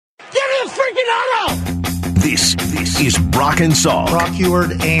a freaking auto! This is Brock and Salk. Brock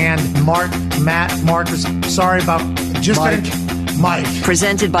Huard and Marcus. Sorry about Mike.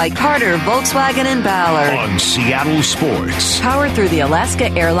 Presented by Carter, Volkswagen, and Ballard. On Seattle Sports. Powered through the Alaska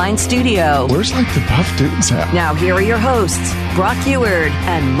Airlines Studio. Where's like the buff dudes at? Now here are your hosts, Brock Huard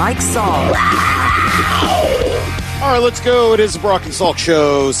and Mike Salk. All right, let's go. It is the Brock and Salk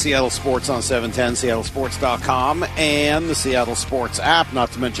Show, Seattle Sports on 710, seattlesports.com, and the Seattle Sports app,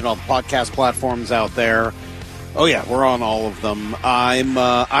 not to mention all the podcast platforms out there. Oh, yeah, we're on all of them. I'm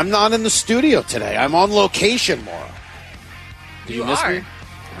not in the studio today. I'm on location, Maura. Did you miss me?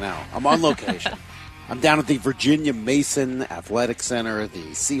 No, I'm on location. I'm down at the Virginia Mason Athletic Center,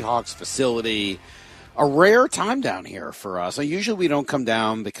 the Seahawks facility. A rare time down here for us. Usually we don't come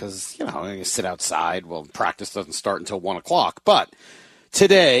down because, we sit outside. Well, practice doesn't start until 1 o'clock. But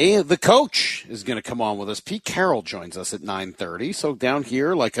today, the coach is going to come on with us. Pete Carroll joins us at 9:30. So down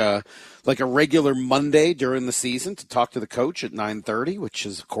here, like a regular Monday during the season, to talk to the coach at 9:30, which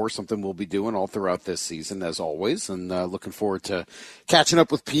is, of course, something we'll be doing all throughout this season, as always. And looking forward to catching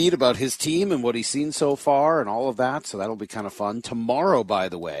up with Pete about his team and what he's seen so far and all of that. So that'll be kind of fun. Tomorrow, by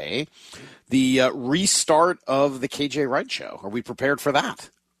the way, the restart of the KJ Wright Show. Are we prepared for that?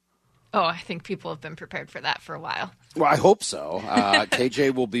 Oh, I think people have been prepared for that for a while. Well, I hope so.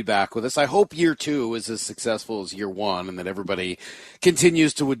 KJ will be back with us. I hope year 2 is as successful as year 1 and that everybody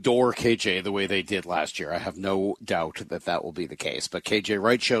continues to adore KJ the way they did last year. I have no doubt that that will be the case. But KJ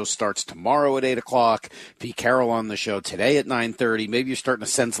Wright Show starts tomorrow at 8 o'clock. Pete Carroll on the show today at 9:30. Maybe you're starting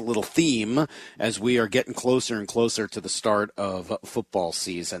to sense a little theme as we are getting closer and closer to the start of football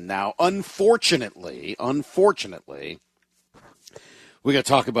season. Now, unfortunately, we got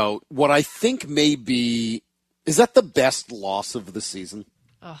to talk about what I think may be, is that the best loss of the season?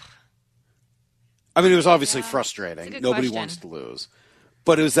 Ugh. I mean, it was obviously frustrating. Nobody question. wants to lose.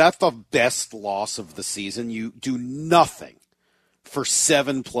 But is that the best loss of the season? You do nothing for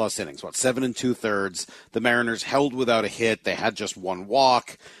 7+ innings. 7 2/3. The Mariners held without a hit. They had just one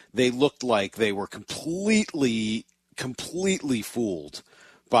walk. They looked like they were completely fooled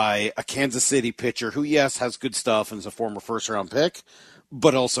by a Kansas City pitcher who, yes, has good stuff and is a former first-round pick,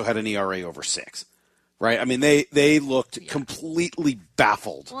 but also had an ERA over 6, right? I mean, they looked completely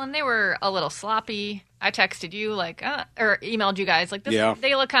baffled. Well, and they were a little sloppy. I texted you, or emailed you guys,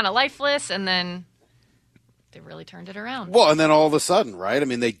 they look kind of lifeless, and then they really turned it around. Well, and then all of a sudden, right? I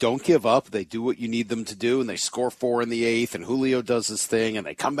mean, they don't give up. They do what you need them to do, and they score 4 in the 8th, and Julio does his thing, and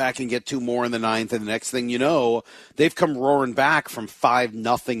they come back and get 2 more in the 9th, and the next thing you know, they've come roaring back from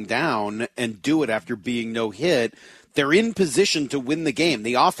 5-0 down and do it after being no hit. They're in position to win the game.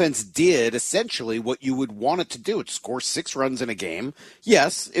 The offense did essentially what you would want it to do. It scores 6 runs in a game.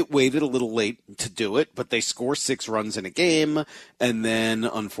 Yes, it waited a little late to do it, but they score 6 runs in a game. And then,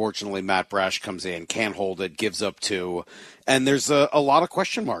 unfortunately, Matt Brash comes in, can't hold it, gives up 2. And there's a lot of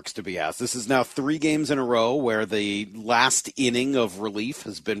question marks to be asked. This is now 3 games in a row where the last inning of relief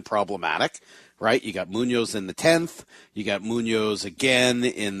has been problematic, right? You got Munoz in the 10th. You got Munoz again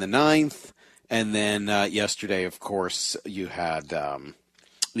in the 9th. And then yesterday, of course, you had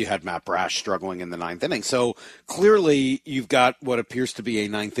Matt Brash struggling in the 9th inning. So clearly you've got what appears to be a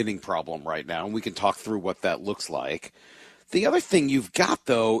 9th inning problem right now, and we can talk through what that looks like. The other thing you've got,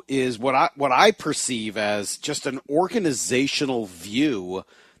 though, is what I perceive as just an organizational view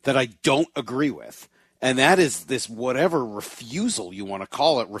that I don't agree with. And that is this whatever refusal you want to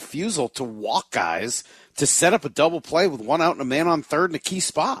call it, refusal to walk guys to set up a double play with 1 out and a man on third in a key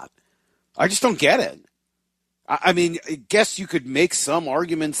spot. I just don't get it. I mean, I guess you could make some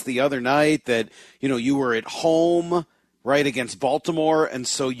arguments the other night that, you were at home, right, against Baltimore, and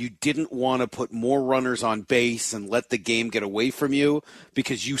so you didn't want to put more runners on base and let the game get away from you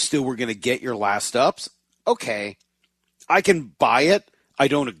because you still were going to get your last ups. Okay, I can buy it. I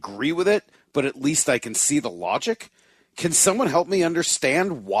don't agree with it, but at least I can see the logic. Can someone help me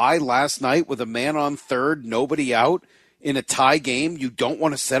understand why last night with a man on third, nobody out, in a tie game, you don't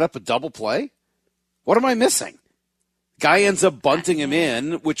want to set up a double play? What am I missing? Guy ends up bunting him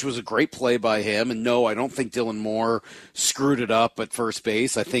in, which was a great play by him. And no, I don't think Dylan Moore screwed it up at first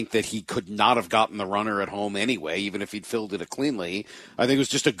base. I think that he could not have gotten the runner at home anyway, even if he'd filled it cleanly. I think it was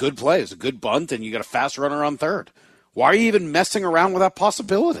just a good play. It was a good bunt, and you got a fast runner on third. Why are you even messing around with that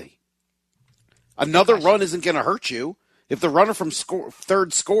possibility? Another run isn't going to hurt you. If the runner from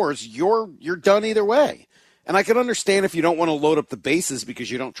third scores, you're done either way. And I can understand if you don't want to load up the bases because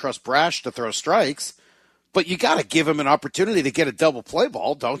you don't trust Brash to throw strikes, but you got to give him an opportunity to get a double play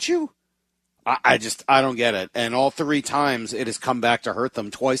ball, don't you? I don't get it. And all 3 times it has come back to hurt them,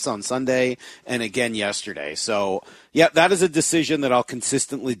 twice on Sunday and again yesterday. So, yeah, that is a decision that I'll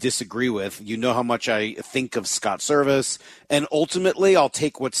consistently disagree with. You know how much I think of Scott Servais, and ultimately I'll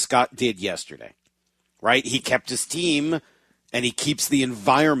take what Scott did yesterday, right? He kept his team, and he keeps the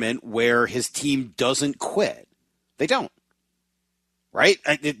environment where his team doesn't quit. They don't, right?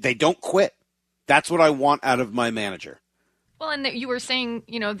 They don't quit. That's what I want out of my manager. Well, and you were saying,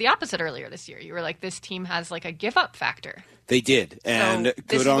 the opposite earlier this year. You were like, this team has like a give-up factor. They did. And so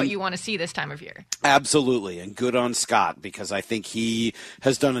this is what you want to see this time of year. Absolutely. And good on Scott, because I think he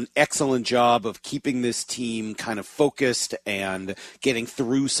has done an excellent job of keeping this team kind of focused and getting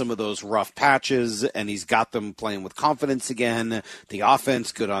through some of those rough patches. And he's got them playing with confidence again. The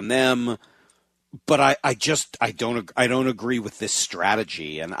offense, good on them. But I don't agree with this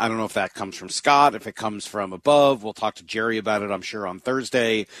strategy, and I don't know if that comes from Scott, if it comes from above. We'll talk to Jerry about it, I'm sure, on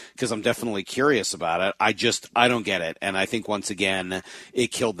Thursday, because I'm definitely curious about it. I don't get it, and I think once again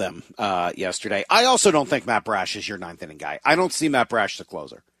it killed them yesterday. I also don't think Matt Brash is your 9th inning guy. I don't see Matt Brash as a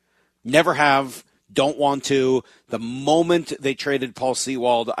closer. Never have. Don't want to. The moment they traded Paul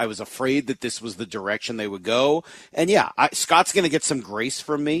Sewald, I was afraid that this was the direction they would go. And yeah, Scott's going to get some grace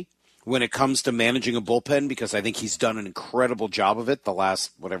from me when it comes to managing a bullpen, because I think he's done an incredible job of it the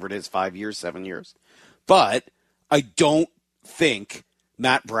last, 5 years, 7 years. But I don't think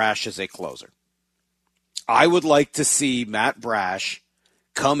Matt Brash is a closer. I would like to see Matt Brash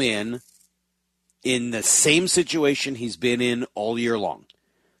come in the same situation he's been in all year long.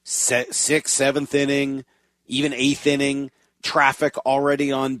 6th, 7th inning, even 8th inning, traffic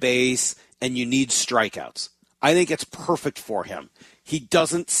already on base, and you need strikeouts. I think it's perfect for him. He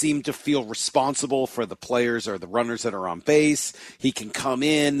doesn't seem to feel responsible for the players or the runners that are on base. He can come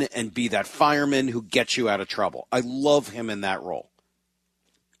in and be that fireman who gets you out of trouble. I love him in that role.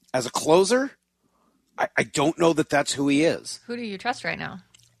 As a closer, I don't know that that's who he is. Who do you trust right now?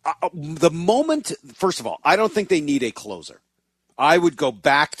 First of all, I don't think they need a closer. I would go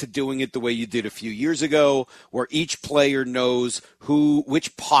back to doing it the way you did a few years ago, where each player knows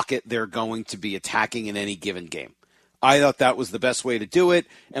which pocket they're going to be attacking in any given game. I thought that was the best way to do it,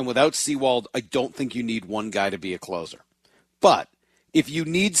 and without Sewald, I don't think you need one guy to be a closer. But if you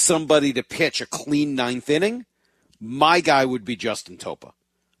need somebody to pitch a clean 9th inning, my guy would be Justin Topa.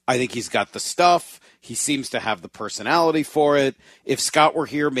 I think he's got the stuff. He seems to have the personality for it. If Scott were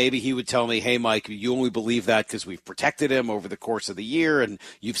here, maybe he would tell me, hey, Mike, you only believe that because we've protected him over the course of the year and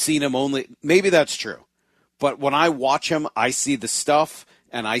you've seen him only. Maybe that's true. But when I watch him, I see the stuff,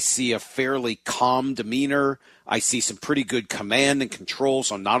 and I see a fairly calm demeanor. I see some pretty good command and control,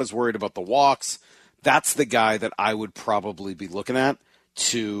 so I'm not as worried about the walks. That's the guy that I would probably be looking at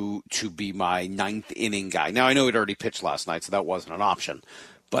to be my 9th inning guy. Now, I know he'd already pitched last night, so that wasn't an option.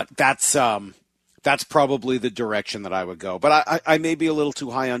 But that's probably the direction that I would go. But I may be a little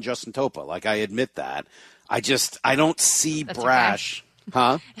too high on Justin Topa. Like, I admit that. I don't see that's Brash.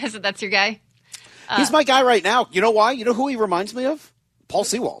 Huh? That's your guy? He's my guy right now. You know why? You know who he reminds me of? Paul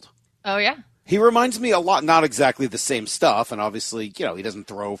Sewald. Oh, yeah? He reminds me a lot, not exactly the same stuff, and obviously, he doesn't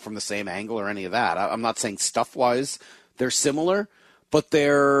throw from the same angle or any of that. I'm not saying stuff-wise they're similar, but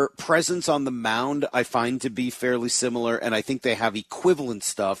their presence on the mound I find to be fairly similar, and I think they have equivalent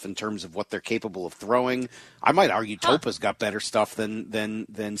stuff in terms of what they're capable of throwing. I might argue Topa's got better stuff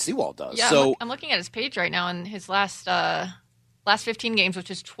than Sewald does. Yeah, so I'm looking at his page right now, and his last 15 games,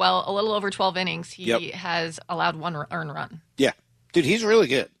 which is a little over 12 innings, he has allowed one earned run. Yeah. Dude, he's really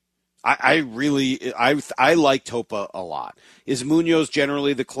good. I like Topa a lot. Is Munoz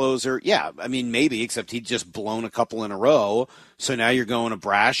generally the closer? Yeah, I mean, maybe, except he'd just blown a couple in a row. So now you're going to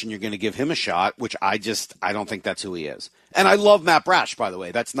Brash and you're going to give him a shot, which I don't think that's who he is. And I love Matt Brash, by the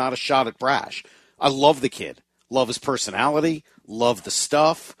way. That's not a shot at Brash. I love the kid. Love his personality. Love the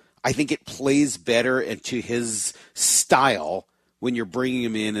stuff. I think it plays better into his style when you're bringing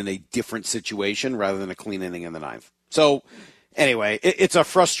him in a different situation rather than a clean inning in the 9th. So, anyway, it's a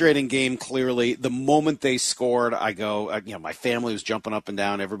frustrating game, clearly. The moment they scored, I go, my family was jumping up and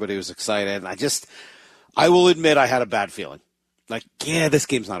down. Everybody was excited. And I will admit I had a bad feeling. Like, this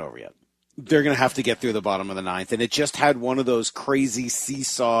game's not over yet. They're going to have to get through the bottom of the 9th. And it just had one of those crazy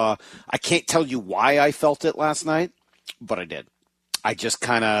seesaw. I can't tell you why I felt it last night, but I did. I just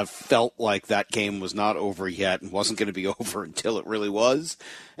kind of felt like that game was not over yet and wasn't going to be over until it really was.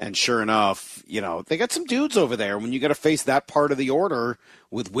 And sure enough, they got some dudes over there. When you got to face that part of the order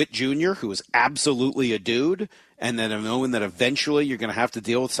with Witt Jr., who is absolutely a dude, and then knowing that eventually you're going to have to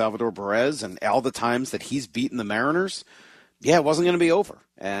deal with Salvador Perez and all the times that he's beaten the Mariners, it wasn't going to be over.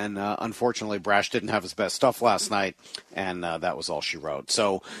 And unfortunately, Brash didn't have his best stuff last night, and that was all she wrote.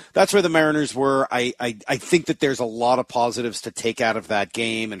 So that's where the Mariners were. I think that there's a lot of positives to take out of that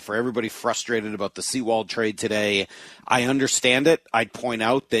game, and for everybody frustrated about the Sewald trade today, I understand it. I'd point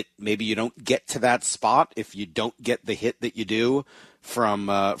out that maybe you don't get to that spot if you don't get the hit that you do from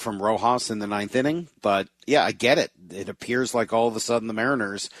Rojas in the ninth inning. But, yeah, I get it. It appears like all of a sudden the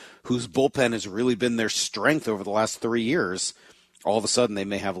Mariners, whose bullpen has really been their strength over the last 3 years, all of a sudden they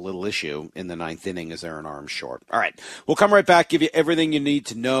may have a little issue in the ninth inning as they're an arm short. All right, we'll come right back, give you everything you need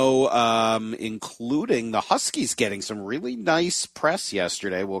to know, including the Huskies getting some really nice press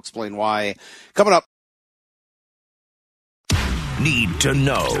yesterday. We'll explain why. Coming up. Need to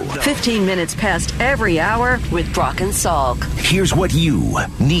know. 15 minutes past every hour with Brock and Salk. Here's what you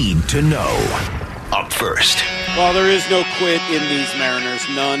need to know. Up first. Well, there is no quit in these Mariners,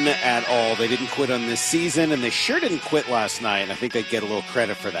 none at all. They didn't quit on this season, and they sure didn't quit last night, and I think they get a little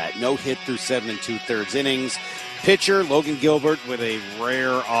credit for that. No hit through 7 2/3 innings. Pitcher, Logan Gilbert, with a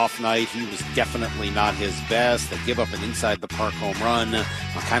rare off night. He was definitely not his best. They give up an inside-the-park home run on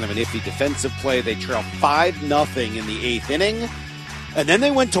kind of an iffy defensive play. They trail 5-0 in the 8th inning. And then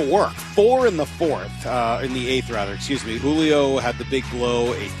they went to work. 4 in the 4th, in the 8th rather, excuse me. Julio had the big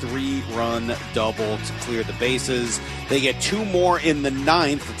blow, a 3-run double to clear the bases. They get 2 more in the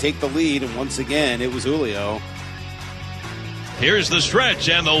 9th to take the lead, and once again, it was Julio. Here's the stretch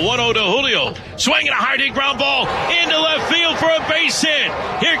and the 1-0 to Julio. Swinging a hard hit ground ball into left field for a base hit.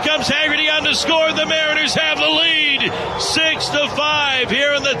 Here comes Haggerty on to score. The Mariners have the lead. 6-5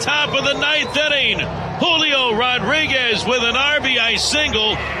 here in the top of the 9th inning. Julio Rodriguez with an RBI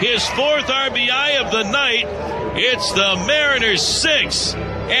single, his 4th RBI of the night. It's the Mariners 6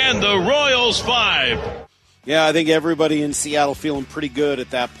 and the Royals 5. Yeah, I think everybody in Seattle feeling pretty good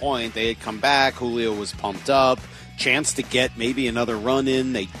at that point. They had come back. Julio was pumped up. Chance to get maybe another run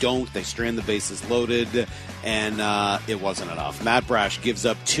in. They don't. They strand the bases loaded, and it wasn't enough. Matt Brash gives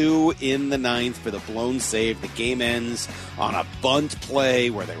up 2 in the 9th for the blown save. The game ends on a bunt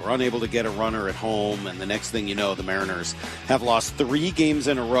play where they were unable to get a runner at home, and the next thing you know, the Mariners have lost 3 games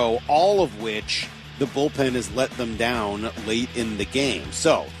in a row, all of which the bullpen has let them down late in the game.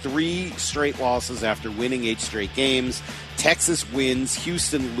 So 3 straight losses after winning 8 straight games. Texas wins,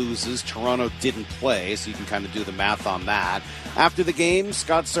 Houston loses, Toronto didn't play, so you can kind of do the math on that. After the game,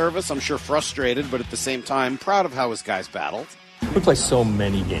 Scott Servais, I'm sure frustrated, but at the same time, proud of how his guys battled. We play so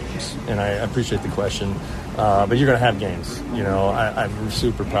many games, and I appreciate the question, but you're going to have games. You know, I'm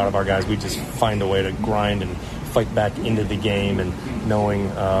super proud of our guys. We just find a way to grind and fight back into the game, and knowing,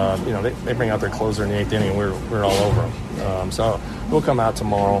 they bring out their closer in the 8th inning, and we're all over them. So we'll come out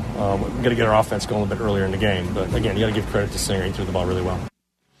tomorrow. We've got to get our offense going a bit earlier in the game. But, again, you got to give credit to Singer. He threw the ball really well.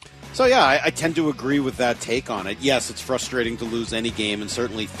 So, yeah, I tend to agree with that take on it. Yes, it's frustrating to lose any game, and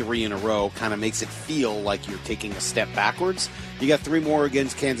certainly 3 in a row kind of makes it feel like you're taking a step backwards. You got 3 more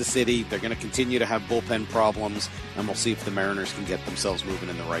against Kansas City. They're going to continue to have bullpen problems, and we'll see if the Mariners can get themselves moving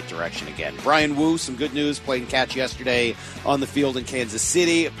in the right direction again. Brian Wu, some good news, playing catch yesterday on the field in Kansas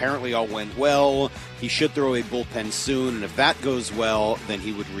City. Apparently all went well. He should throw a bullpen soon, and if that goes well, then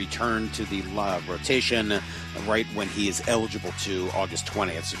he would return to the rotation right when he is eligible to, August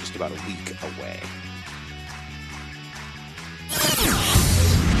 20th, so just about a week away.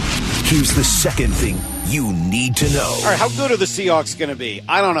 Here's the second thing you need to know. All right, how good are the Seahawks going to be?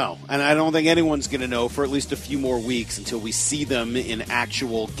 I don't know, and I don't think anyone's going to know for at least a few more weeks until we see them in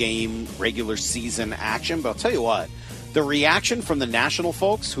actual game, regular season action. But I'll tell you what, the reaction from the national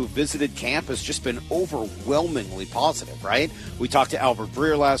folks who visited camp has just been overwhelmingly positive, right? We talked to Albert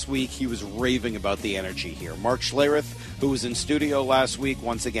Breer last week. He was raving about the energy here. Mark Schlereth, who was in studio last week,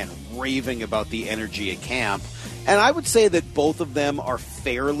 once again raving about the energy at camp. And I would say that both of them are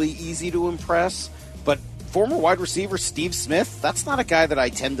fairly easy to impress, but former wide receiver Steve Smith, that's not a guy that I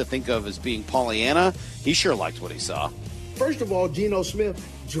tend to think of as being Pollyanna. He sure liked what he saw. First of all, Geno Smith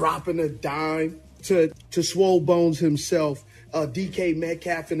dropping a dime to Swole Bones himself, DK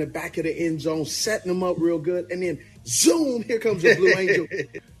Metcalf in the back of the end zone, setting him up real good, and then zoom, here comes the Blue Angel.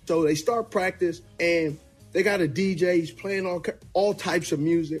 So they start practice, and they got a DJ. He's playing all types of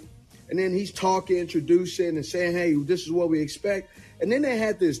music. And then he's talking, introducing, and saying, hey, this is what we expect. And then they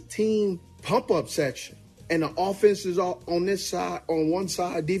had this team pump-up section. And the offense is all on this side, on one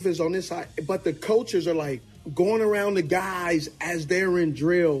side, defense on this side. But the coaches are, like, going around the guys as they're in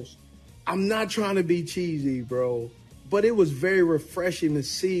drills. I'm not trying to be cheesy, bro. But it was very refreshing to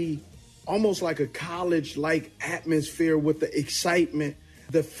see almost like a college-like atmosphere with the excitement,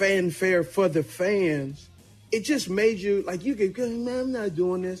 the fanfare for the fans. It just made you, like, you could go, man, I'm not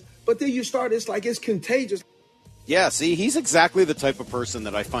doing this. But then you start, it's like it's contagious. Yeah, see, he's exactly the type of person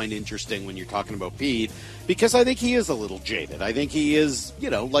that I find interesting when you're talking about Pete, because I think he is a little jaded. I think he is,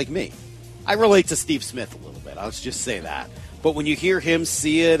 like me. I relate to Steve Smith a little bit. I'll just say that. But when you hear him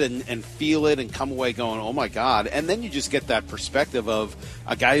see it and feel it and come away going, oh, my God, and then you just get that perspective of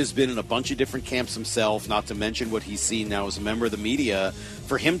a guy who's been in a bunch of different camps himself, not to mention what he's seen now as a member of the media,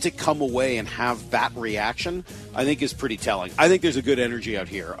 for him to come away and have that reaction, I think is pretty telling. I think there's a good energy out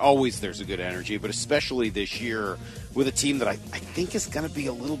here. Always there's a good energy, but especially this year with a team that I think is going to be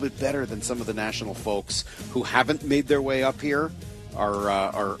a little bit better than some of the national folks who haven't made their way up here.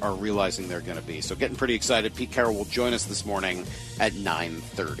 Are realizing they're going to be. So getting pretty excited. Pete Carroll will join us this morning at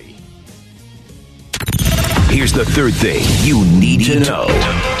 9:30. Here's the third thing you need to know.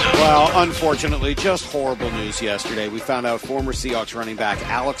 Well, unfortunately, just horrible news yesterday. We found out former Seahawks running back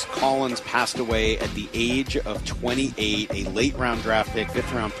Alex Collins passed away at the age of 28, a late-round draft pick,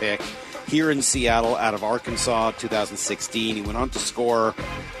 fifth-round pick, here in Seattle out of Arkansas, 2016. He went on to score...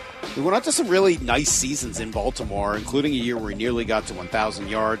 He went on to some really nice seasons in Baltimore, including a year where he nearly got to 1,000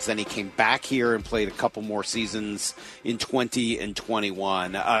 yards. Then he came back here and played a couple more seasons in 20 and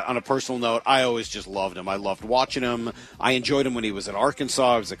 21. On a personal note, I always just loved him. I loved watching him. I enjoyed him when he was at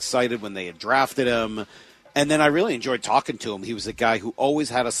Arkansas. I was excited when they had drafted him. And then I really enjoyed talking to him. He was a guy who always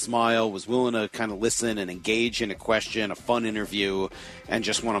had a smile, was willing to kind of listen and engage in a question, a fun interview, and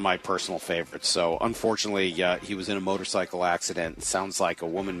just one of my personal favorites. So, unfortunately, he was in a motorcycle accident. It sounds like a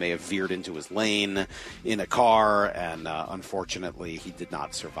woman may have veered into his lane in a car, and unfortunately, he did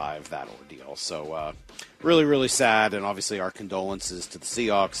not survive that ordeal. So, really, really sad, and obviously our condolences to the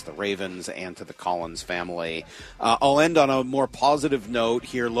Seahawks, the Ravens, and to the Collins family. I'll end on a more positive note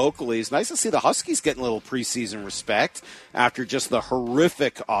here locally. It's nice to see the Huskies getting a little preseason respect after just the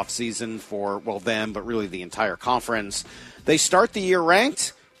horrific offseason for, well, them, but really the entire conference. They start the year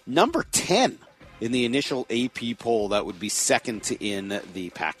ranked number 10 in the initial AP poll. That would be second in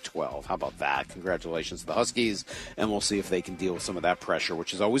the Pac-12. How about that? Congratulations to the Huskies, and we'll see if they can deal with some of that pressure,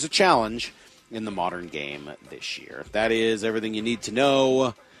 which is always a challenge in the modern game this year. That is everything you need to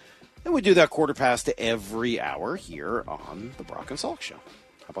know. And we do that quarter past to every hour here on the Brock and Salk Show.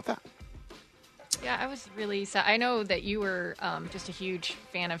 How about that? Yeah, I was really sad. I know that you were just a huge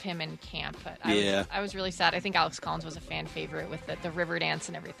fan of him in camp, but I was really sad. I think Alex Collins was a fan favorite with the river dance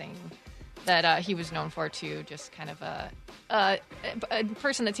and everything that he was known for, too. Just kind of a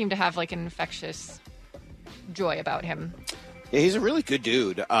person that seemed to have like an infectious joy about him. Yeah, he's a really good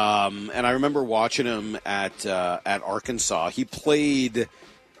dude. And I remember watching him at Arkansas. He played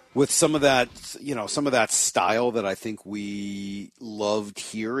with some of that style that I think we loved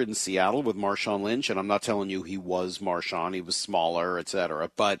here in Seattle with Marshawn Lynch. And I'm not telling you he was Marshawn. He was smaller, et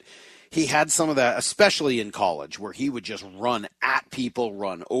cetera. But he had some of that, especially in college, where he would just run at people,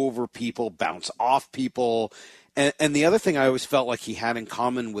 run over people, bounce off people. And the other thing I always felt like he had in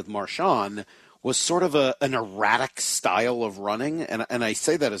common with Marshawn was sort of an erratic style of running. And I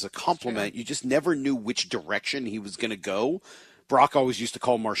say that as a compliment. Sure. You just never knew which direction he was going to go. Brock always used to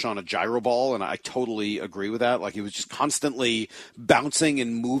call Marshawn a gyro ball, and I totally agree with that. Like, he was just constantly bouncing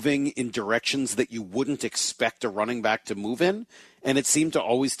and moving in directions that you wouldn't expect a running back to move in, and it seemed to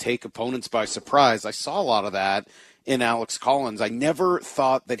always take opponents by surprise. I saw a lot of that in Alex Collins. I never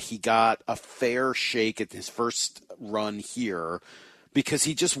thought that he got a fair shake at his first run here, because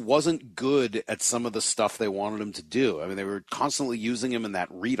he just wasn't good at some of the stuff they wanted him to do. I mean, they were constantly using him in that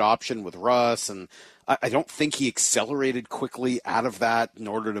read option with Russ, and I don't think he accelerated quickly out of that in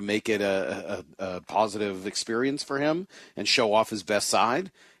order to make it a positive experience for him and show off his best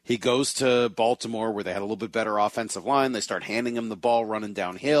side. He goes to Baltimore, where they had a little bit better offensive line. They start handing him the ball running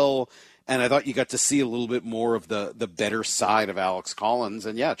downhill. And I thought you got to see a little bit more of the better side of Alex Collins.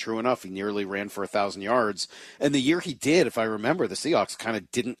 And, yeah, true enough, he nearly ran for 1,000 yards. And the year he did, if I remember, the Seahawks kind of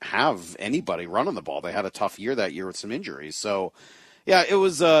didn't have anybody running the ball. They had a tough year that year with some injuries. So, yeah, it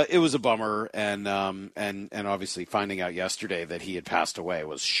was a bummer. And obviously finding out yesterday that he had passed away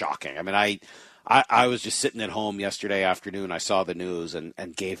was shocking. I mean, I was just sitting at home yesterday afternoon. I saw the news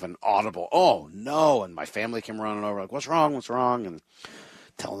and gave an audible, oh, no. And my family came running over like, what's wrong? And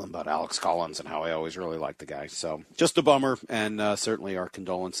telling them about Alex Collins and how I always really liked the guy. So just a bummer, and certainly our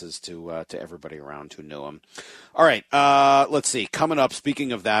condolences to everybody around who knew him. All right, let's see. Coming up,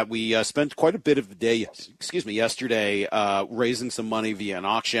 speaking of that, we spent quite a bit of the day, yesterday, raising some money via an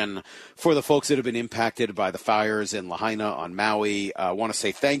auction for the folks that have been impacted by the fires in Lahaina on Maui. I want to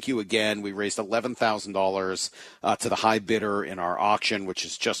say thank you again. We raised $11,000 to the high bidder in our auction, which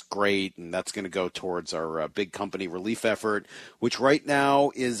is just great, and that's going to go towards our big company relief effort, which right now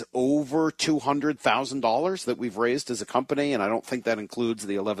now is over $200,000 that we've raised as a company, and I don't think that includes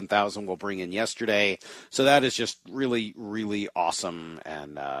the $11,000 we'll bring in yesterday. So that is just really, really awesome,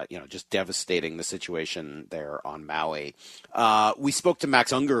 and just devastating, the situation there on Maui. We spoke to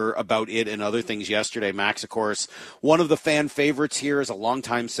Max Unger about it and other things yesterday. Max, of course, one of the fan favorites here, is a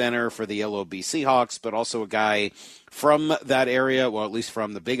longtime center for the LOB Seahawks, but also a guy from that area, well, at least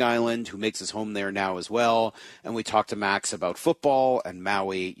from the Big Island, who makes his home there now as well. And we talked to Max about football and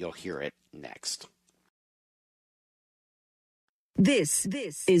Maui. You'll hear it next. This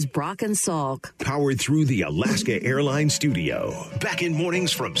is Brock and Salk. Powered through the Alaska Airlines studio. Back in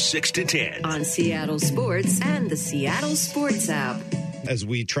mornings from 6 to 10. On Seattle Sports and the Seattle Sports app. As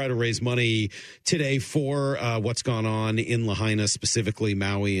we try to raise money today for what's gone on in Lahaina, specifically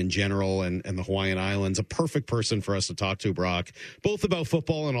Maui in general, and the Hawaiian Islands. A perfect person for us to talk to, Brock, both about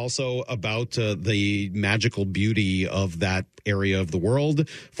football and also about the magical beauty of that area of the world.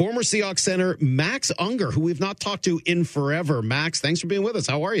 Former Seahawks center Max Unger, who we've not talked to in forever. Max, thanks for being with us.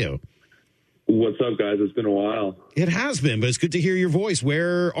 How are you? What's up, guys? It's been a while. It has been, but it's good to hear your voice.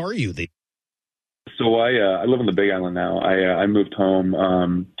 Where are you? So I live on the Big Island now. I moved home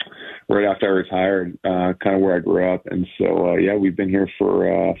right after I retired, kind of where I grew up. And so, we've been here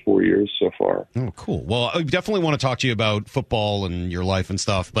for 4 years so far. Oh, cool. Well, I definitely want to talk to you about football and your life and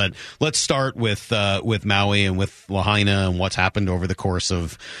stuff. But let's start with Maui and with Lahaina and what's happened over the course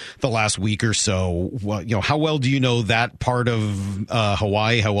of the last week or so. How well do you know that part of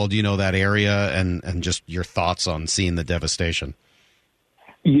Hawaii? How well do you know that area? And just your thoughts on seeing the devastation?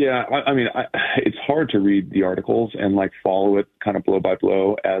 Yeah, I mean, it's hard to read the articles and follow it kind of blow by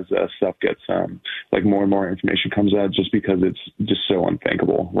blow as stuff gets more and more information comes out, just because it's just so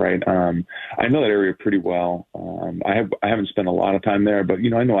unthinkable, right? I know that area pretty well. I haven't spent a lot of time there, but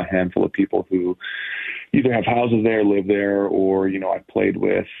I know a handful of people who either have houses there, live there, or I've played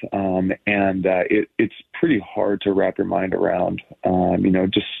with, and it's pretty hard to wrap your mind around. You're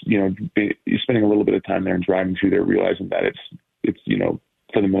spending a little bit of time there and driving through there, realizing that it's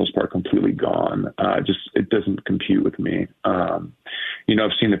for the most part, completely gone. It doesn't compute with me. I've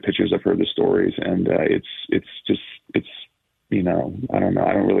seen the pictures, I've heard the stories, and it's I don't know.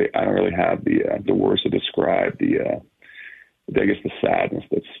 I don't really have the words to describe the sadness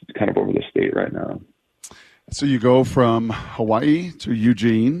that's kind of over the state right now. So you go from Hawaii to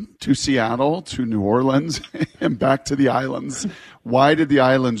Eugene to Seattle to New Orleans and back to the islands. Why did the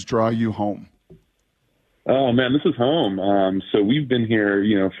islands draw you home? Oh man, this is home. So we've been here,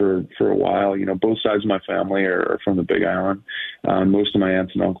 for a while. Both sides of my family are from the Big Island. Most of my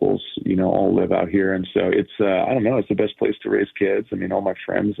aunts and uncles, all live out here, and so it's I don't know, it's the best place to raise kids. I mean, all my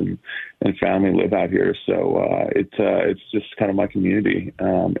friends and family live out here, so it's just kind of my community.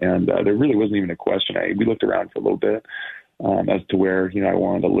 And there really wasn't even a question. We looked around for a little bit as to where I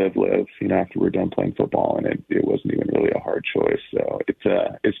wanted to live after we were done playing football, and it wasn't even really a hard choice. So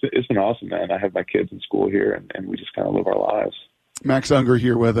it's been awesome, man. I have my kids in school here, and we just kind of live our lives. Max Unger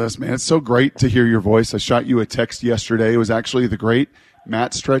here with us, man. It's so great to hear your voice. I shot you a text yesterday. It was actually the great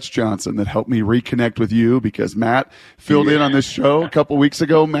Matt Stretch Johnson that helped me reconnect with you, because Matt filled in on this show a couple weeks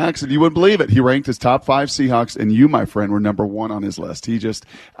ago, Max, and you wouldn't believe it. He ranked his top 5 Seahawks, and you, my friend, were number 1 on his list. He just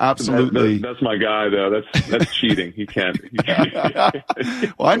absolutely. That's my guy, though. That's cheating. He can't.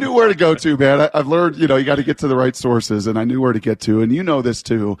 Well, I knew where to go to, man. I've learned, you got to get to the right sources, and I knew where to get to. And you know this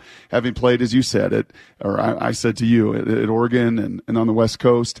too, having played, as you said, I said to you, at Oregon and on the West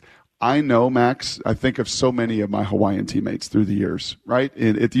Coast. I know, Max, I think of so many of my Hawaiian teammates through the years, right?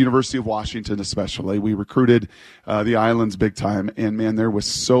 At the University of Washington especially. We recruited the islands big time, and, man, there was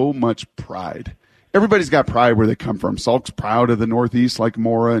so much pride. Everybody's got pride where they come from. Salk's proud of the Northeast like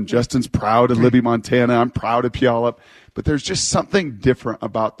Mora, and Justin's proud of Libby, Montana. I'm proud of Puyallup. But there's just something different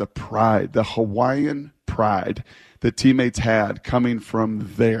about the pride, the Hawaiian pride that teammates had coming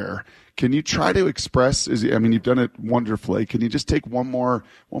from there. Can you try to express, you've done it wonderfully. Can you just take one more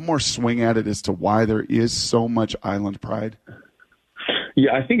swing at it as to why there is so much island pride?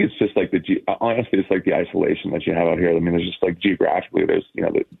 Yeah, I think it's just honestly, it's like the isolation that you have out here. I mean, there's just geographically, there's,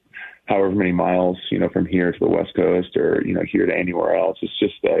 however many miles, from here to the West Coast or, here to anywhere else. It's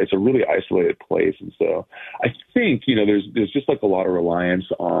just, it's a really isolated place. And so I think, there's just a lot of reliance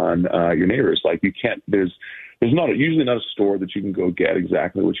on your neighbors. There's usually not a store that you can go get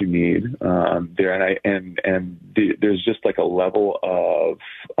exactly what you need there, there's just a level of,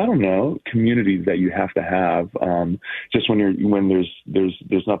 I don't know, community that you have to have just when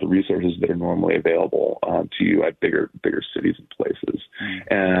there's not the resources that are normally available to you at bigger cities and places.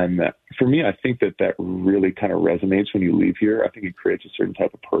 And for me, I think that really kind of resonates when you leave here. I think it creates a certain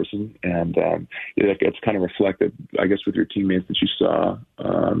type of person, and it's kind of reflected, I guess, with your teammates that you saw,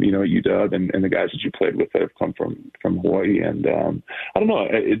 at UW and the guys that you played with that have come from Hawaii. And I don't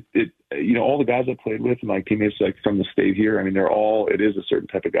know, all the guys I played with and my teammates like from the state here, I mean, it is a certain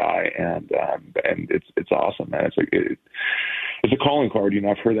type of guy, and it's awesome, man. It's like it's a calling card.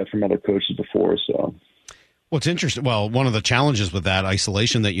 I've heard that from other coaches before, so. What's interesting, well, one of the challenges with that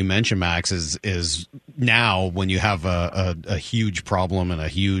isolation that you mentioned, Max, is now when you have a huge problem and a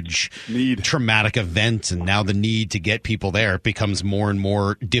huge traumatic event, and now the need to get people there, it becomes more and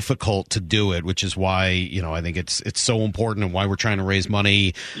more difficult to do it, which is why, I think it's so important and why we're trying to raise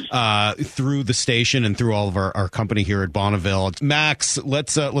money through the station and through all of our company here at Bonneville. Max,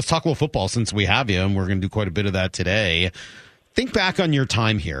 let's talk about football since we have you, and we're going to do quite a bit of that today. Think back on your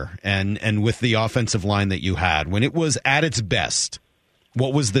time here and with the offensive line that you had. When it was at its best,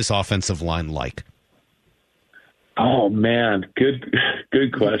 what was this offensive line like? Oh, man,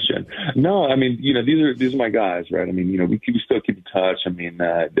 good question. No, I mean, these are my guys, right? I mean, we still keep in touch. I mean,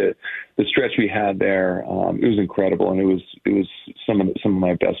 the stretch we had there, it was incredible, and it was some of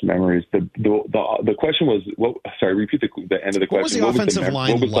my best memories. The question was, repeat the end of the question. What was the offensive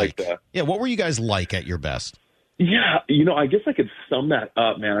line like? What were you guys like at your best? Yeah, I guess I could sum that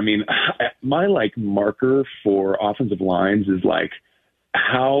up, man. I mean, my marker for offensive lines is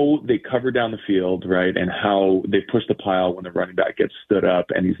how they cover down the field, right, and how they push the pile when the running back gets stood up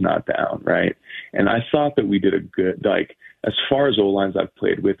and he's not down, right? And I thought that we did a good, as far as O-lines I've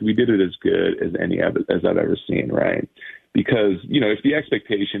played with, we did it as good as any as I've ever seen, right? Because, if the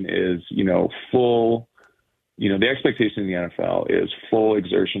expectation is, full – the expectation in the NFL is full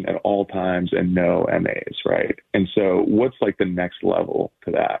exertion at all times and no MAs, right? And so what's the next level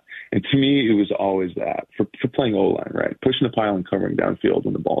to that? And to me, it was always that for playing O-line, right? Pushing the pile and covering downfield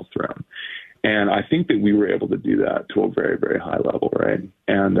when the ball's thrown. And I think that we were able to do that to a very, very high level, right?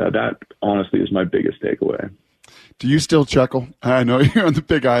 And that honestly is my biggest takeaway. Do you still chuckle? I know you're on the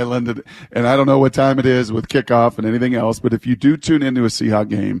Big Island, and I don't know what time it is with kickoff and anything else, but if you do tune into a Seahawks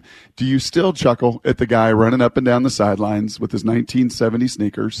game, do you still chuckle at the guy running up and down the sidelines with his 1970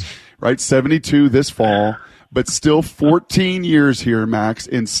 sneakers, right? 72 this fall, but still 14 years here, Max,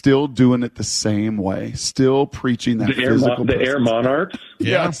 and still doing it the same way, still preaching that physical presence. The Air Monarchs?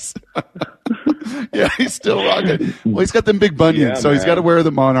 Yes. Yeah, he's still rocking. Well, he's got them big bunions, so he's got to wear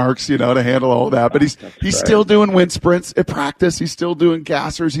the Monarchs, to handle all that. But he's still doing wind sprints at practice. He's still doing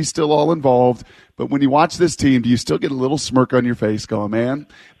gassers. He's still all involved. But when you watch this team, do you still get a little smirk on your face going, man,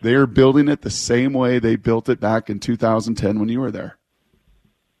 they're building it the same way they built it back in 2010 when you were there?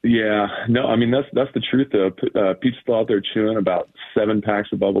 Yeah, no, I mean, that's the truth, though. Pete's still out there chewing about 7 packs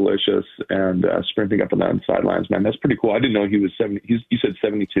of Bubblicious and sprinting up and down the sidelines, man. That's pretty cool. I didn't know he was 70. You said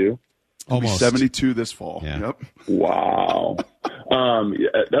 72? Almost 72 this fall. Yeah. Yep. Wow.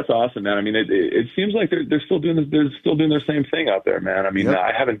 That's awesome, man. I mean, it seems like they're still doing this. They're still doing their same thing out there, man. I mean,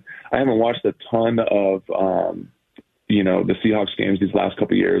 I haven't watched a ton of the Seahawks games these last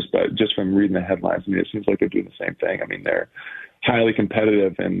couple of years, but just from reading the headlines, I mean, it seems like they're doing the same thing. I mean, they're highly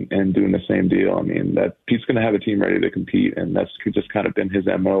competitive and doing the same deal. I mean, that Pete's going to have a team ready to compete, and that's just kind of been his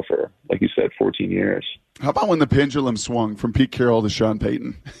MO for, like you said, 14 years. How about when the pendulum swung from Pete Carroll to Sean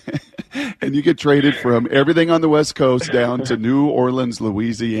Payton? And you get traded from everything on the West Coast down to New Orleans,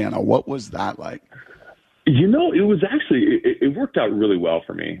 Louisiana. What was that like? It was actually, it worked out really well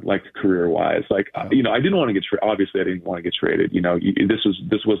for me, career-wise. I didn't want to get traded. Obviously, I didn't want to get traded.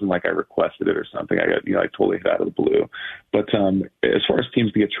 This wasn't like I requested it or something. I got, I totally hit out of the blue. But as far as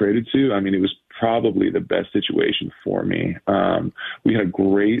teams to get traded to, I mean, it was probably the best situation for me. We had a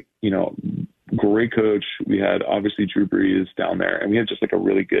great coach. We had obviously Drew Brees down there, and we had just a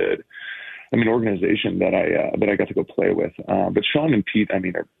really good, organization that I got to go play with. But Sean and Pete,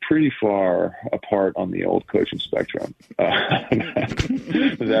 are pretty far apart on the old coaching spectrum.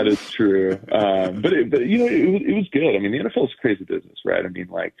 That is true. But it was good. I mean, the NFL is a crazy business, right? I mean,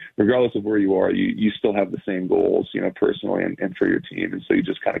 regardless of where you are, you still have the same goals, personally and for your team. And so you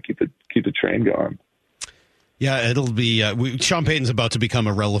just kind of keep the train going. Yeah, it'll be Sean Payton's about to become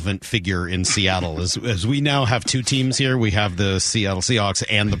a relevant figure in Seattle. As we now have 2 teams here, we have the Seattle Seahawks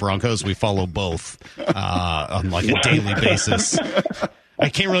and the Broncos. We follow both on a daily basis. I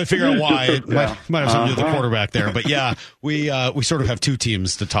can't really figure out why. It might have something to do with the quarterback there, but yeah, we sort of have 2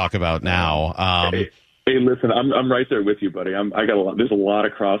 teams to talk about now. Hey, listen, I'm right there with you, buddy. There's a lot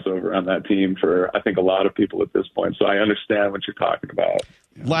of crossover on that team for, I think, a lot of people at this point. So I understand what you're talking about.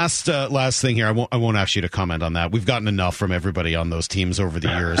 Last thing here. I won't ask you to comment on that. We've gotten enough from everybody on those teams over the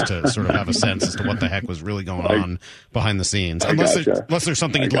years to sort of have a sense as to what the heck was really going on behind the scenes. Unless there's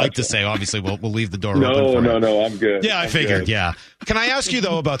something you'd like to say, obviously we'll leave the door open. No, I'm good. Yeah, I figured. Yeah. Can I ask you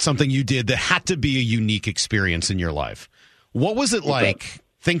though about something you did that had to be a unique experience in your life? What was it like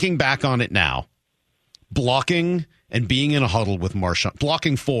thinking back on it now? Blocking and being in a huddle with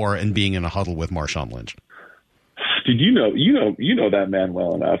blocking for and being in a huddle with Marshawn Lynch. Dude, you know that man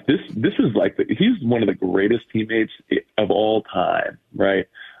well enough. This is like he's one of the greatest teammates of all time, right?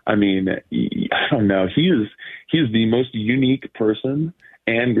 I mean, I don't know. He is the most unique person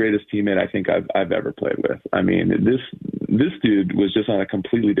and greatest teammate I think I've ever played with. I mean, this dude was just on a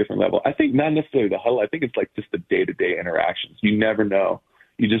completely different level. I think not necessarily the huddle. I think it's like just the day-to-day interactions. You never know.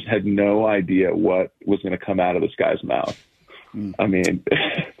 You just had no idea what was going to come out of this guy's mouth. I mean,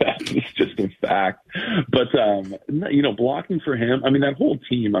 that's just a fact. But, blocking for him, I mean, that whole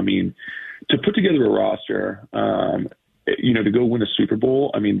team, I mean, to put together a roster, to go win a Super Bowl,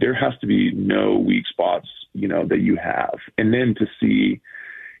 I mean, there has to be no weak spots, that you have. And then to see,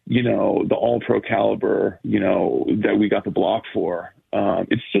 the all-pro caliber, that we got the block for,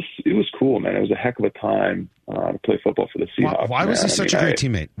 it was cool, man. It was a heck of a time to play football for the Seahawks. Why was he such a great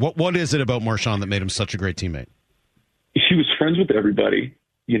teammate? What is it about Marshawn that made him such a great teammate? He was friends with everybody.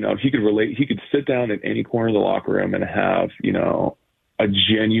 He could relate. He could sit down in any corner of the locker room and have, a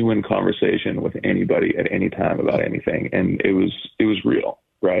genuine conversation with anybody at any time about anything. And it was real,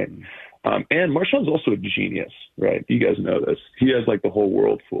 right? And Marshawn's also a genius, right? You guys know this. He has like the whole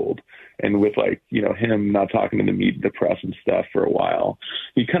world fooled. And with him not talking to the media, the press and stuff for a while,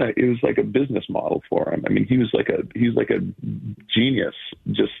 it was like a business model for him. I mean, he was like a genius,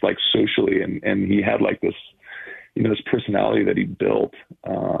 just like socially. And he had like this, this personality that he built.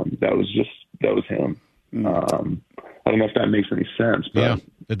 That was him. I don't know if that makes any sense, but yeah,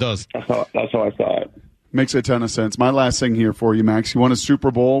 it does. That's how I saw it. Makes a ton of sense. My last thing here for you, Max. You won a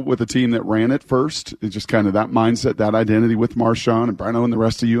Super Bowl with a team that ran it first. It's just kind of that mindset, that identity with Marshawn and Breno and the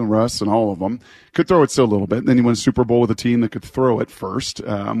rest of you and Russ and all of them. Could throw it still a little bit. Then you won a Super Bowl with a team that could throw it first,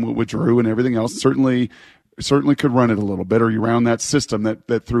 with Drew and everything else. Certainly could run it a little bit, or you ran that system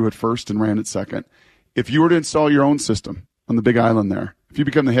that threw it first and ran it second. If you were to install your own system on the Big Island there, if you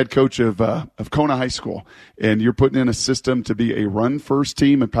become the head coach of Kona High School and you're putting in a system to be a run-first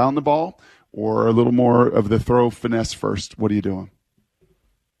team and pound the ball, or a little more of the throw finesse first, what are you doing?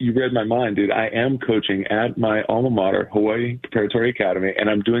 You read my mind, dude. I am coaching at my alma mater, Hawaii Preparatory Academy, and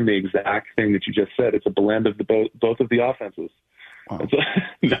I'm doing the exact thing that you just said. It's a blend of both of the offenses. Wow.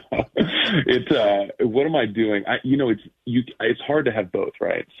 What am I doing? It's hard to have both,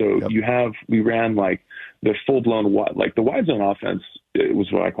 right? So yep. We ran like the full blown the wide zone offense. It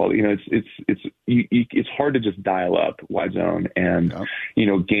was what I call it. It's hard to just dial up wide zone and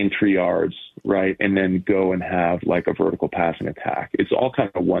gain 3 yards, right, and then go and have like a vertical passing attack. It's all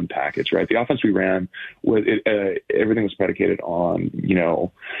kind of one package, right? The offense we ran everything was predicated on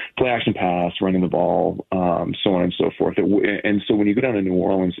play action pass, running the ball, so on and so forth. And so when you go down to New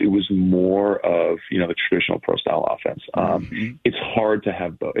Orleans, it was more of the traditional pro style offense. It's hard to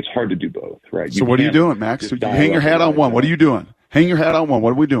have both. It's hard to do both, right? So what are you doing, Max? So you hang your hat on one. What are you doing? Hang your hat on one. What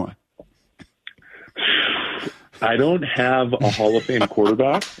are we doing? I don't have a Hall of Fame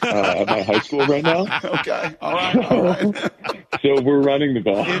quarterback at my high school right now. Okay. All right. So we're running the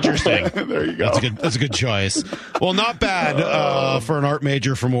ball. Interesting. There you go. That's a good choice. Well, not bad for an art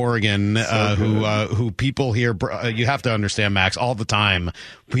major from Oregon who people here, you have to understand, Max, all the time,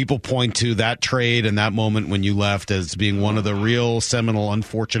 people point to that trade and that moment when you left as being one of the real seminal,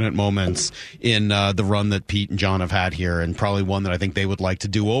 unfortunate moments in the run that Pete and John have had here, and probably one that I think they would like to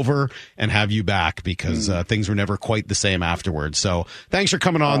do over and have you back because things were never quite the same afterwards. So thanks for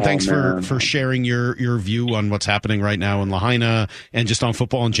coming on. Thanks for sharing your view on what's happening right now in Lahaina and just on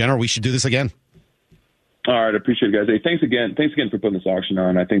football in general. We should do this again. All right. I appreciate it, guys. Hey, thanks again for putting this auction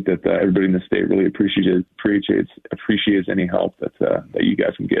on. I think that everybody in the state really appreciates any help that you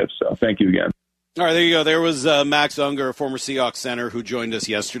guys can give. So thank you again. All right, there you go. There was Max Unger, a former Seahawks center, who joined us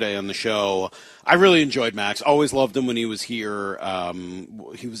yesterday on the show. I really enjoyed Max. Always loved him when he was here.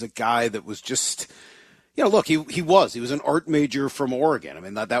 He was a guy that was just, look, he was an art major from Oregon. I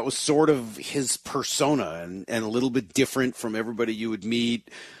mean, that was sort of his persona and a little bit different from everybody you would meet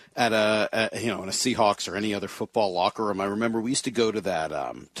in a Seahawks or any other football locker room. I remember we used to go to that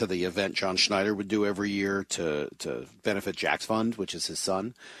to the event John Schneider would do every year to benefit Jack's Fund, which is his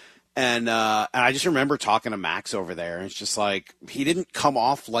son. And I just remember talking to Max over there, and it's just like he didn't come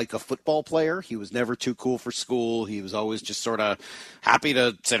off like a football player. He was never too cool for school. He was always just sort of happy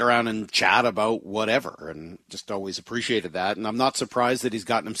to sit around and chat about whatever, and just always appreciated that. And I'm not surprised that he's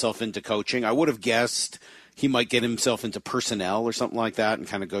gotten himself into coaching. I would have guessed he might get himself into personnel or something like that and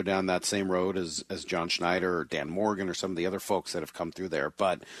kind of go down that same road as John Schneider or Dan Morgan or some of the other folks that have come through there.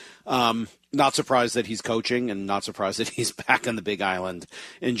 But not surprised that he's coaching, and not surprised that he's back on the Big Island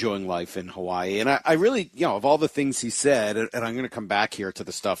enjoying life in Hawaii. And I really, of all the things he said, and I'm going to come back here to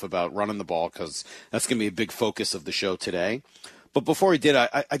the stuff about running the ball because that's going to be a big focus of the show today. But before he did,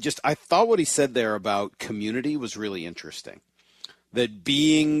 I thought what he said there about community was really interesting. That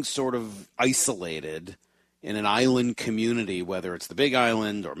being sort of isolated in an island community, whether it's the Big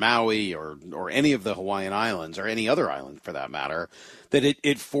Island or Maui or any of the Hawaiian Islands or any other island for that matter, that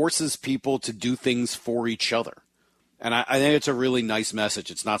it forces people to do things for each other. And I think it's a really nice message.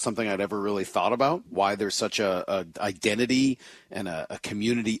 It's not something I'd ever really thought about, why there's such a identity and a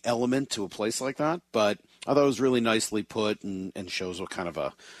community element to a place like that. But I thought it was really nicely put and shows what kind of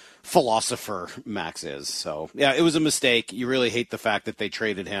a philosopher Max is. So, yeah, it was a mistake. You really hate the fact that they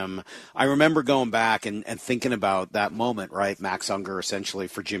traded him. I remember going back and thinking about that moment, right? Max Unger essentially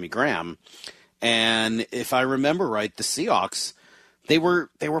for Jimmy Graham. And if I remember right, the Seahawks, they were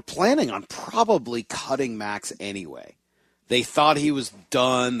planning on probably cutting Max anyway. They thought he was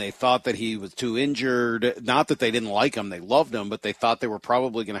done. They thought that he was too injured. Not that they didn't like him. They loved him, but they thought they were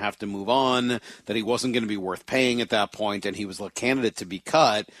probably going to have to move on, that he wasn't going to be worth paying at that point, and he was a candidate to be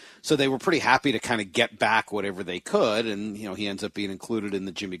cut. So they were pretty happy to kind of get back whatever they could, and he ends up being included in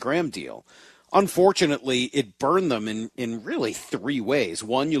the Jimmy Graham deal. Unfortunately, it burned them in really three ways.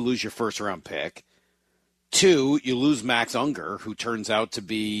 One, you lose your first-round pick. Two, you lose Max Unger, who turns out to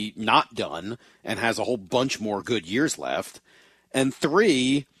be not done and has a whole bunch more good years left. And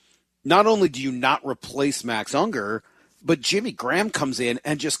three, not only do you not replace Max Unger, but Jimmy Graham comes in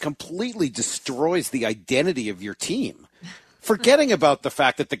and just completely destroys the identity of your team. Forgetting about the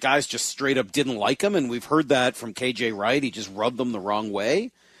fact that the guys just straight up didn't like him, and we've heard that from KJ Wright. He just rubbed them the wrong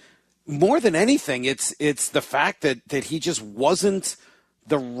way. More than anything, it's the fact that he just wasn't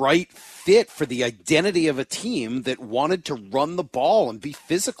the right fit for the identity of a team that wanted to run the ball and be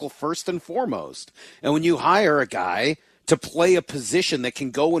physical first and foremost. And when you hire a guy to play a position that can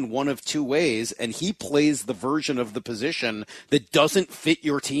go in one of two ways, and he plays the version of the position that doesn't fit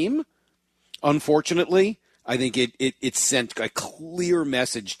your team, unfortunately, I think it sent a clear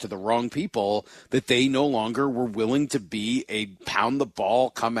message to the wrong people that they no longer were willing to be a pound the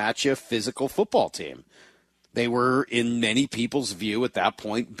ball, come at you physical football team. They were, in many people's view at that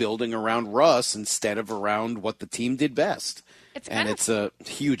point, building around Russ instead of around what the team did best. It's a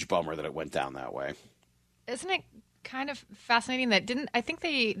huge bummer that it went down that way. Isn't it kind of fascinating that I think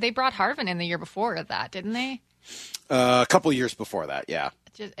they brought Harvin in the year before that, didn't they? A couple of years before that, yeah.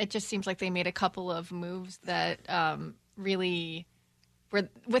 It just seems like they made a couple of moves that really were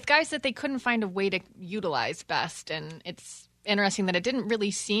with guys that they couldn't find a way to utilize best, and it's interesting that it didn't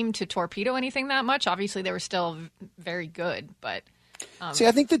really seem to torpedo anything that much. Obviously, they were still very good, but see,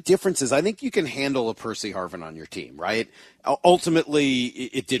 I think the difference is I think you can handle a Percy Harvin on your team, right? Ultimately,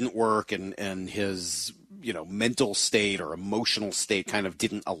 it didn't work, and his mental state or emotional state kind of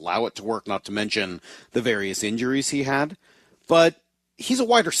didn't allow it to work, not to mention the various injuries he had. But he's a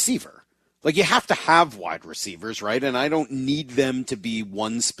wide receiver. Like, you have to have wide receivers, right? And I don't need them to be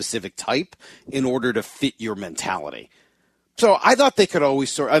one specific type in order to fit your mentality. So I thought they could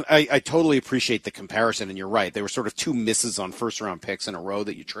always I totally appreciate the comparison, and you're right. They were sort of two misses on first-round picks in a row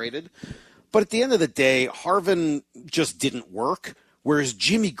that you traded. But at the end of the day, Harvin just didn't work, whereas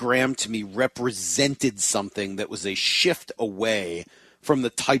Jimmy Graham, to me, represented something that was a shift away from the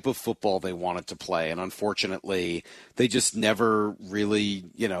type of football they wanted to play. And unfortunately, they just never really,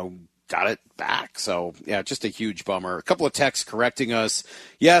 got it back. So, yeah, just a huge bummer. A couple of texts correcting us.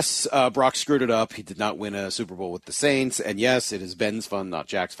 Yes, Brock screwed it up. He did not win a Super Bowl with the Saints. And yes, it is Ben's fun, not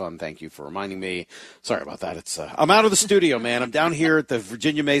Jack's fun. Thank you for reminding me. Sorry about that. It's I'm out of the studio, man. I'm down here at the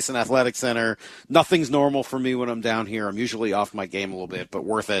Virginia Mason Athletic Center. Nothing's normal for me when I'm down here. I'm usually off my game a little bit, but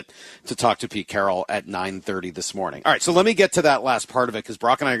worth it to talk to Pete Carroll at 9:30 this morning. All right, so let me get to that last part of it, because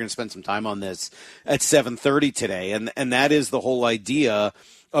Brock and I are going to spend some time on this at 7:30 today. And that is the whole idea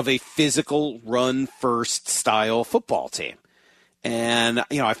of a physical run-first style football team. And,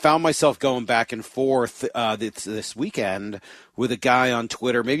 I found myself going back and forth this weekend with a guy on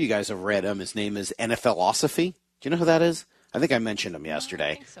Twitter. Maybe you guys have read him. His name is NFLosophy. Do you know who that is? I think I mentioned him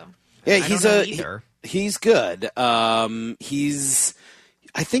yesterday. I think so. Yeah, he's good. He's,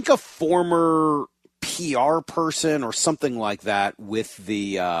 I think, a former PR person or something like that with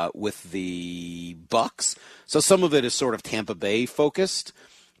the Bucs. So some of it is sort of Tampa Bay focused,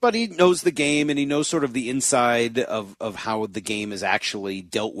 but he knows the game and he knows sort of the inside of how the game is actually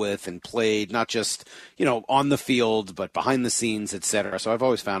dealt with and played, not just, on the field, but behind the scenes, et cetera. So I've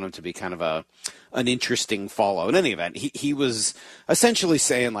always found him to be kind of an interesting follow. In any event, he was essentially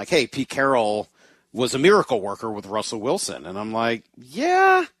saying like, hey, Pete Carroll was a miracle worker with Russell Wilson. And I'm like,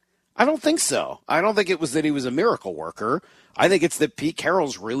 yeah, I don't think so. I don't think it was that he was a miracle worker. I think it's that Pete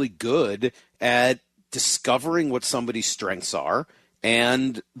Carroll's really good at discovering what somebody's strengths are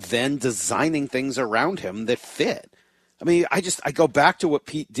and then designing things around him that fit. I mean, I go back to what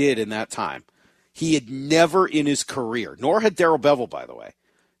Pete did in that time. He had never in his career, nor had Darrell Bevell, by the way,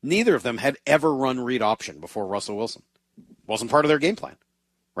 neither of them had ever run read option before Russell Wilson. Wasn't part of their game plan.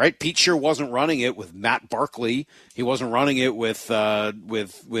 Right? Pete sure wasn't running it with Matt Barkley. He wasn't running it with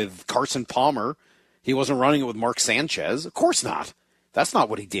Carson Palmer. He wasn't running it with Mark Sanchez. Of course not. That's not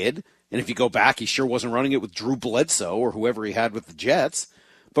what he did. And if you go back, he sure wasn't running it with Drew Bledsoe or whoever he had with the Jets.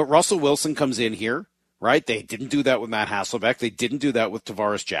 But Russell Wilson comes in here, right? They didn't do that with Matt Hasselbeck. They didn't do that with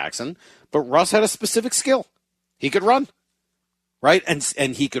Tavares Jackson. But Russ had a specific skill. He could run. Right?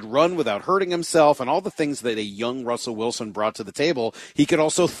 And he could run without hurting himself and all the things that a young Russell Wilson brought to the table. He could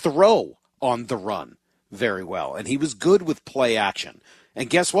also throw on the run very well. And he was good with play action.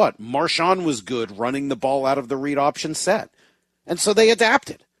 And guess what? Marshawn was good running the ball out of the read option set. And so they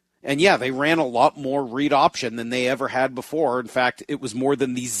adapted. And yeah, they ran a lot more read option than they ever had before. In fact, it was more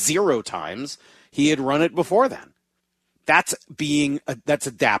than the 0 times he had run it before then. That's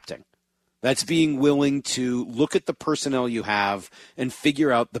adapting. That's being willing to look at the personnel you have and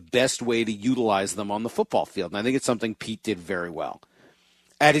figure out the best way to utilize them on the football field. And I think it's something Pete did very well.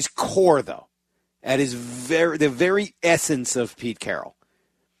 At his core, though, the very essence of Pete Carroll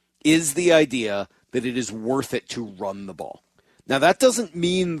is the idea that it is worth it to run the ball. Now, that doesn't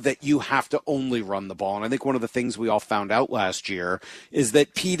mean that you have to only run the ball. And I think one of the things we all found out last year is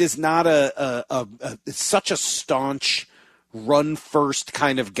that Pete is not such a staunch run-first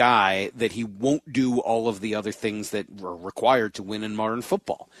kind of guy that he won't do all of the other things that are required to win in modern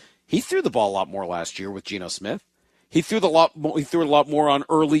football. He threw the ball a lot more last year with Geno Smith. He threw a lot more on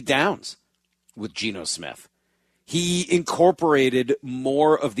early downs with Geno Smith. He incorporated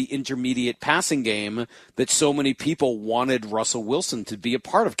more of the intermediate passing game that so many people wanted Russell Wilson to be a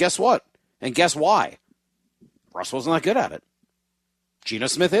part of. Guess what? And guess why? Russell's not good at it. Geno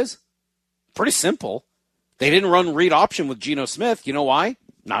Smith is. Pretty simple. They didn't run read option with Geno Smith. You know why?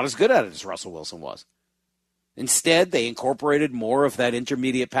 Not as good at it as Russell Wilson was. Instead, they incorporated more of that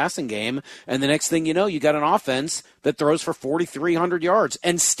intermediate passing game, and the next thing you know, you got an offense that throws for 4,300 yards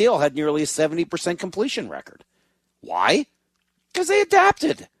and still had nearly a 70% completion record. Why? Because they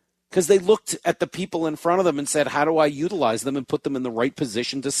adapted. Because they looked at the people in front of them and said, how do I utilize them and put them in the right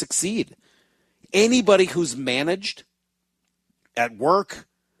position to succeed? Anybody who's managed at work,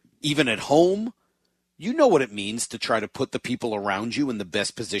 even at home, you know what it means to try to put the people around you in the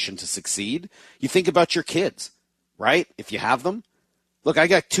best position to succeed. You think about your kids, right? If you have them. Look, I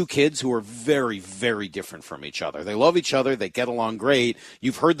got 2 kids who are very, very different from each other. They love each other. They get along great.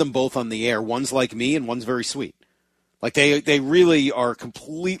 You've heard them both on the air. One's like me and one's very sweet. Like they really are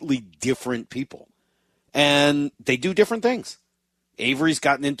completely different people. And they do different things. Avery's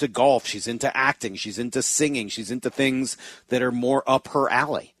gotten into golf. She's into acting. She's into singing. She's into things that are more up her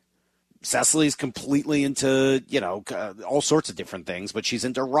alley. Cecily's completely into, all sorts of different things, but she's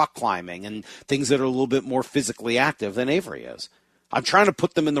into rock climbing and things that are a little bit more physically active than Avery is. I'm trying to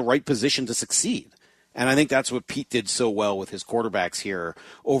put them in the right position to succeed. And I think that's what Pete did so well with his quarterbacks here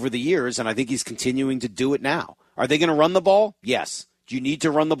over the years, and I think he's continuing to do it now. Are they going to run the ball? Yes. Do you need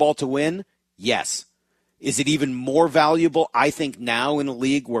to run the ball to win? Yes. Is it even more valuable, I think, now in a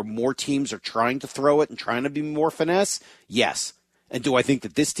league where more teams are trying to throw it and trying to be more finesse? Yes. And do I think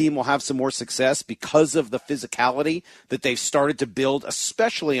that this team will have some more success because of the physicality that they've started to build,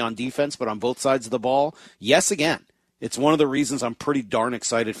 especially on defense, but on both sides of the ball? Yes, again. It's one of the reasons I'm pretty darn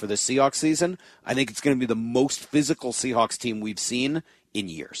excited for this Seahawks season. I think it's going to be the most physical Seahawks team we've seen in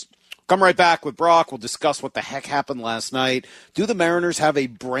years. Come right back with Brock. We'll discuss what the heck happened last night. Do the Mariners have a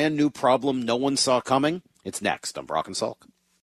brand new problem no one saw coming? It's next on Brock and Salk.